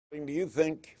Do you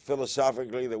think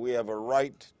philosophically that we have a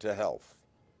right to health?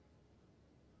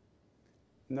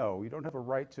 No, you don't have a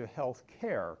right to health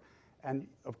care. And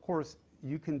of course,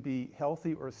 you can be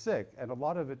healthy or sick, and a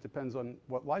lot of it depends on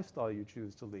what lifestyle you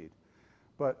choose to lead.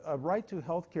 But a right to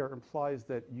health care implies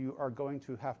that you are going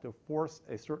to have to force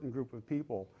a certain group of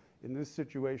people, in this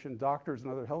situation, doctors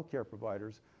and other healthcare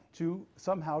providers, to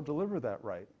somehow deliver that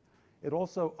right. It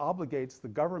also obligates the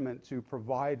government to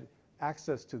provide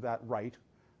access to that right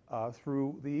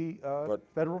through the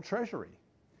federal treasury.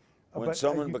 When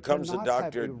someone becomes a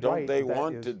doctor, don't they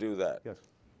want to do that? Yes.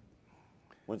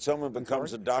 When someone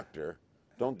becomes a doctor,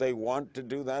 don't they want to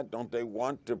do that? Don't they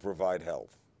want to provide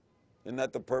health? Isn't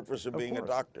that the purpose of being a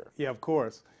doctor? Yeah, of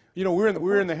course. You know, we're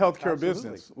in the healthcare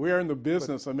business. We're in the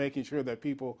business of making sure that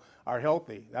people are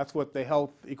healthy. That's what the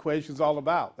health equation is all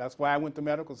about. That's why I went to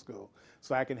medical school,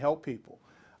 so I can help people.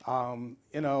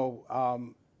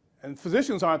 And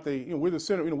physicians aren't we're the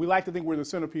center. We like to think we're the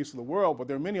centerpiece of the world, but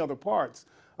there are many other parts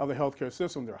of the healthcare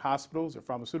system. There are hospitals, there are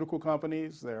pharmaceutical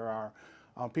companies, there are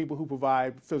people who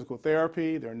provide physical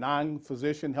therapy, there are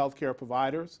non-physician healthcare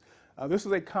providers. This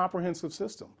is a comprehensive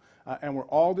system, and we're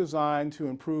all designed to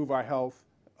improve our health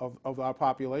of our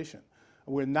population.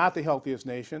 We're not the healthiest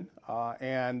nation,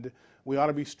 and we ought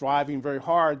to be striving very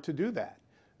hard to do that.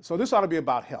 So this ought to be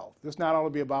about health. This not ought to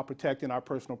be about protecting our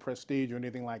personal prestige or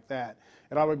anything like that.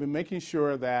 It ought to be making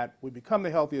sure that we become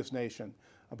the healthiest nation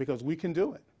because we can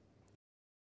do it.